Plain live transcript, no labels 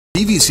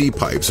PVC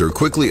pipes are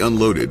quickly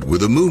unloaded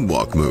with a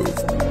moonwalk move.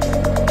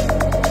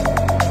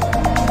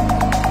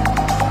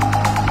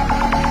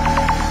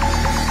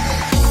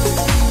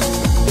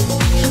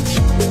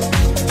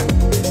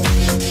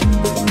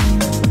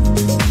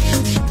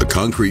 The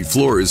concrete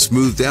floor is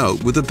smoothed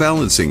out with a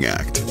balancing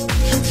act.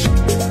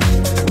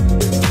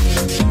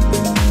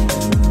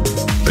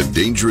 A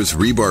dangerous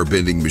rebar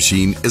bending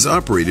machine is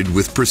operated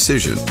with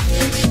precision.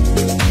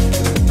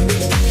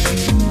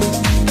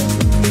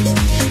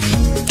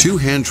 Two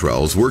hand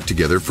trowels work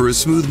together for a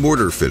smooth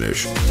mortar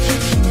finish.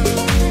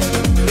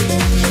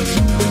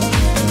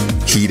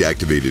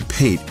 Heat-activated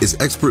paint is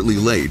expertly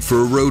laid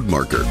for a road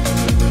marker.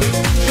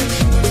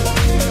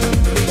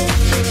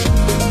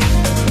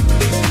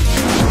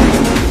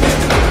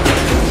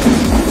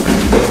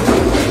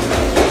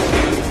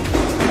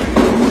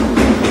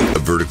 A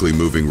vertically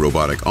moving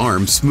robotic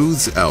arm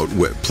smooths out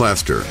wet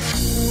plaster.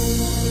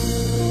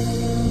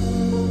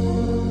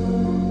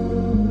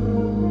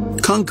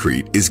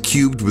 Concrete is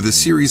cubed with a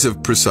series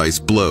of precise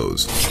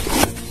blows.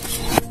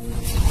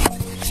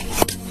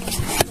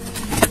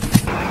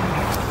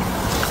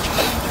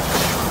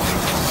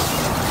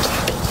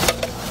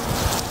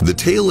 The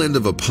tail end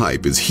of a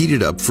pipe is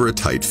heated up for a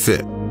tight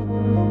fit.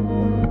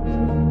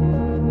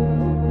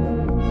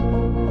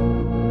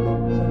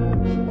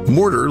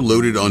 Mortar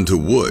loaded onto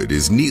wood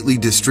is neatly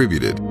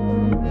distributed.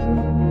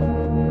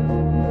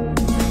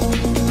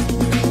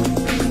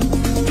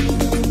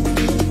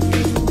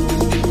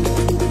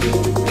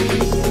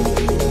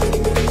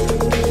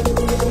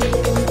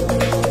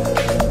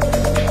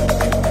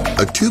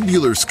 A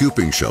tubular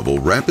scooping shovel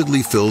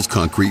rapidly fills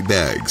concrete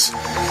bags.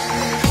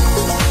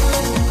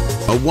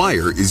 A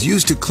wire is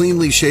used to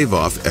cleanly shave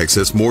off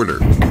excess mortar.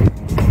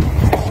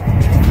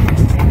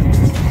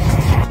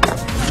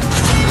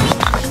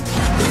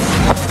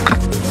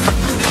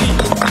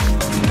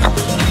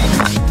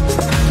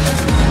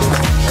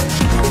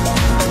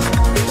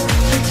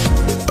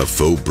 A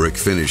faux brick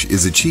finish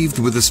is achieved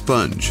with a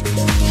sponge.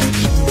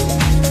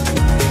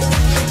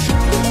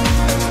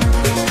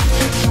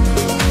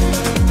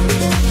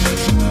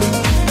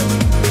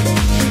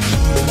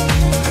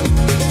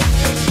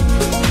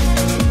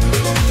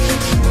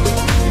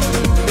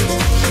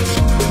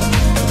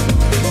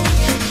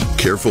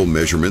 Careful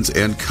measurements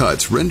and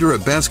cuts render a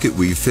basket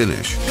weave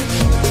finish.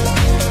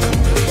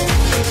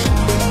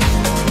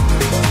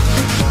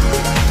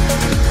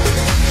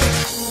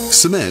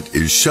 Cement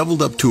is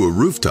shoveled up to a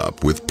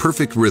rooftop with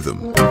perfect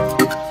rhythm.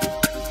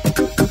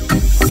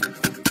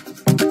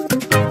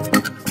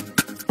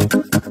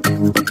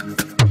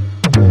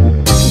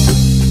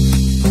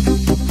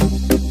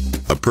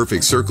 A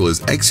perfect circle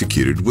is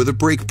executed with a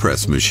brake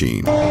press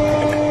machine.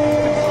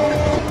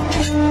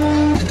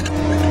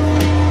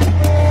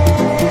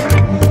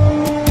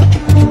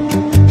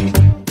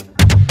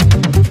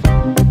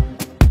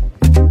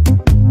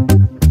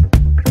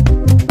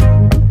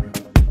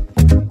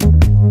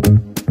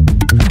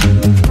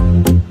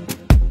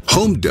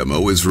 Home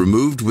demo is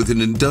removed with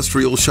an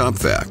industrial shop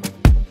vac.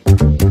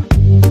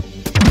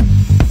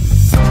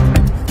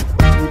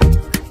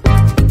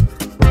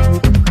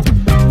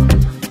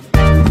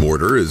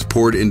 Mortar is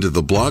poured into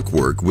the block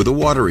work with a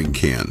watering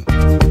can.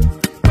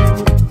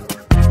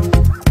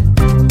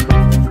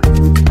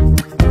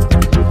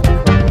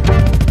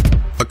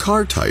 A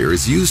car tire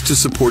is used to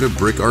support a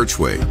brick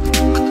archway.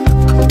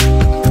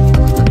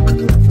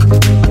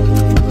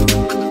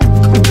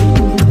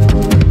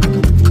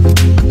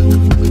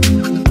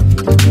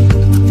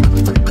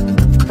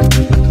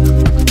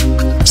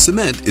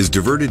 Cement is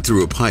diverted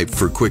through a pipe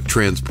for quick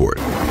transport.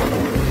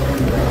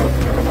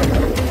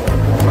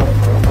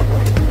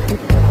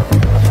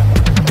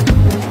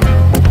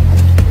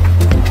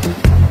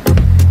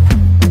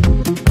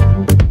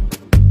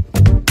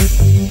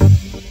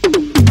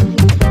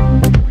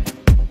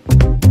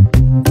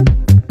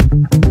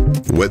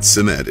 Wet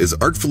cement is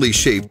artfully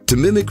shaped to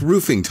mimic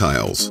roofing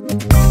tiles.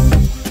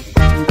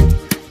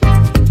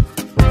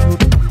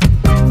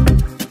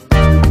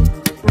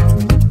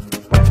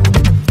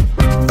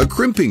 A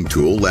crimping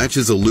tool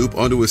latches a loop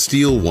onto a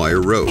steel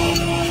wire rope.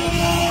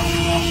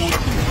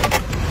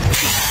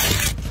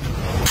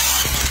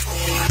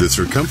 The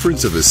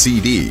circumference of a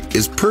CD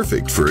is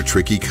perfect for a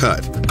tricky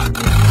cut.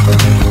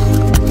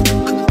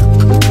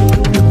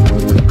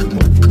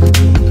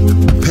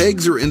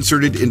 Pegs are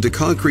inserted into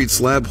concrete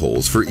slab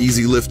holes for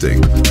easy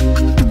lifting.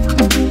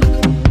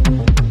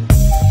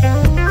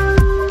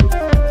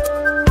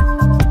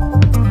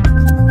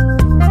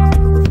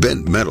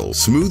 Bent metal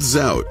smooths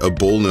out a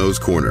bullnose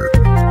corner.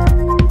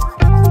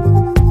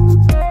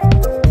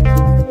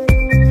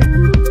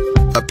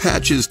 A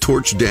patch is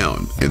torched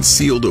down and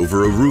sealed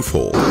over a roof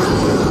hole.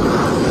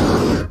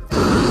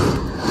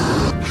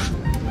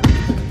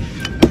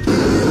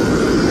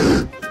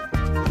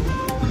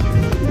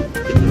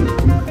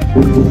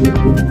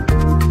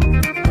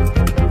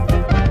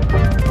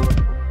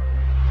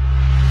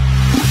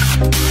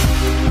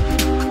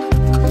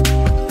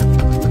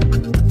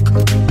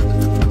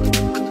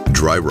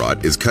 Dry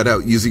rot is cut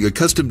out using a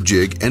custom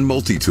jig and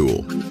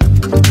multi-tool.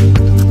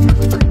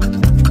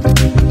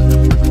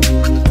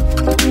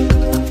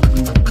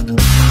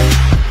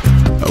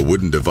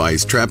 wooden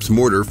device traps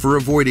mortar for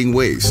avoiding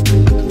waste.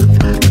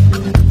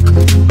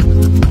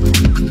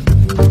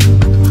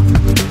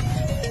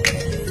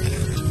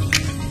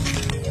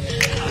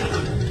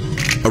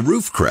 A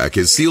roof crack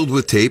is sealed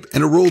with tape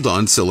and a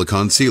rolled-on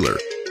silicone sealer.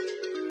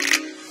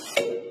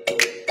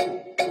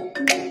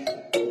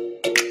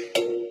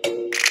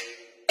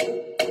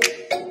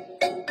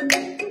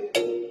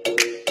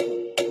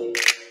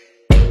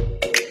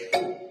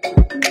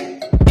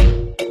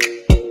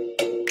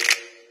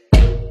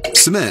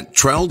 Cement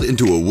troweled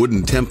into a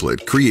wooden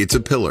template creates a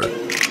pillar.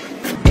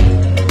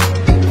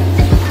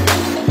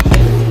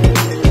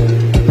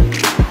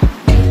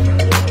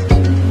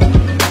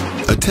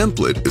 A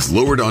template is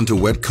lowered onto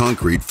wet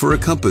concrete for a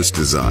compass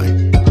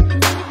design.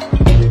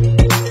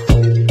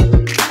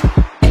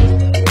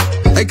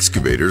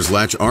 Excavators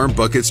latch arm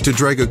buckets to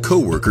drag a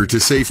coworker to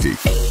safety.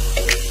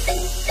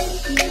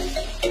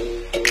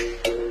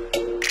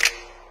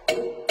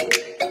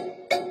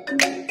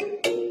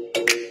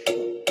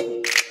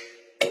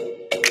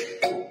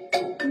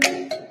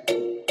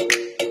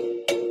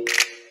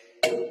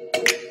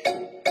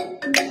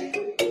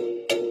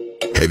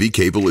 Heavy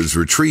cable is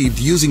retrieved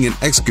using an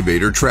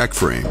excavator track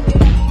frame.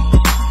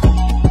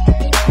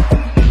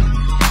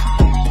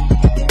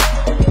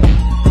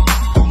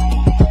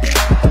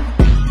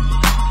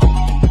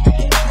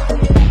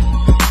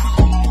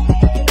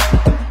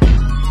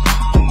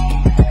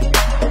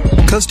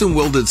 Custom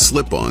welded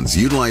slip-ons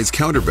utilize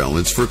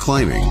counterbalance for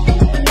climbing.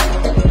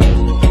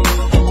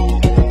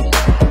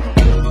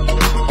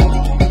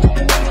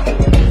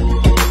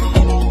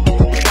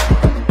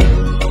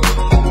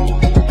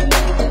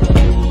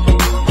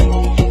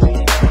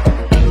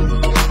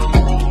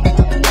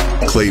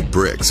 Clay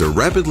bricks are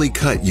rapidly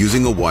cut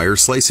using a wire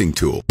slicing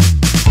tool.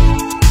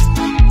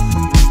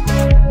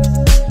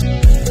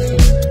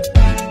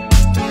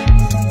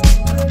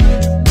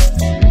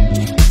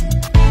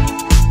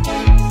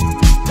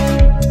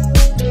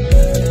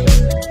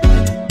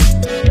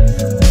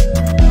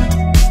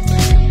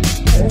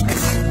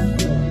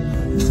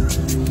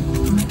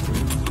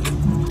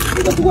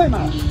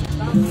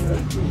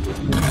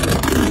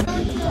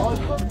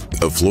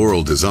 A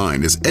floral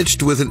design is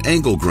etched with an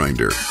angle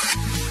grinder.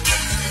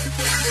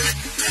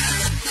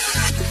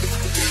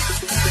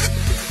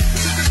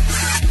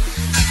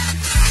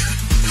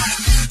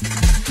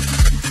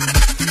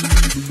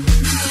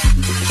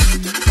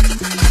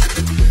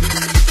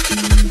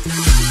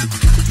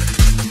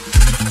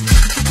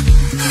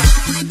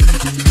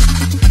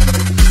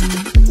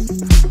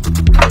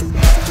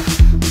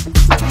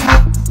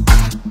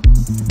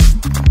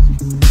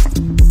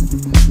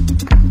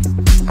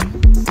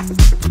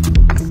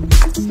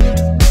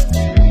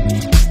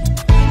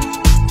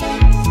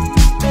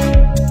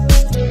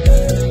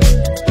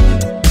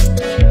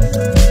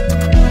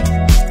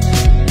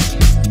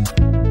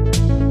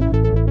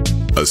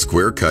 A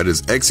square cut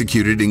is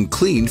executed and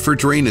cleaned for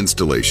drain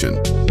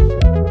installation.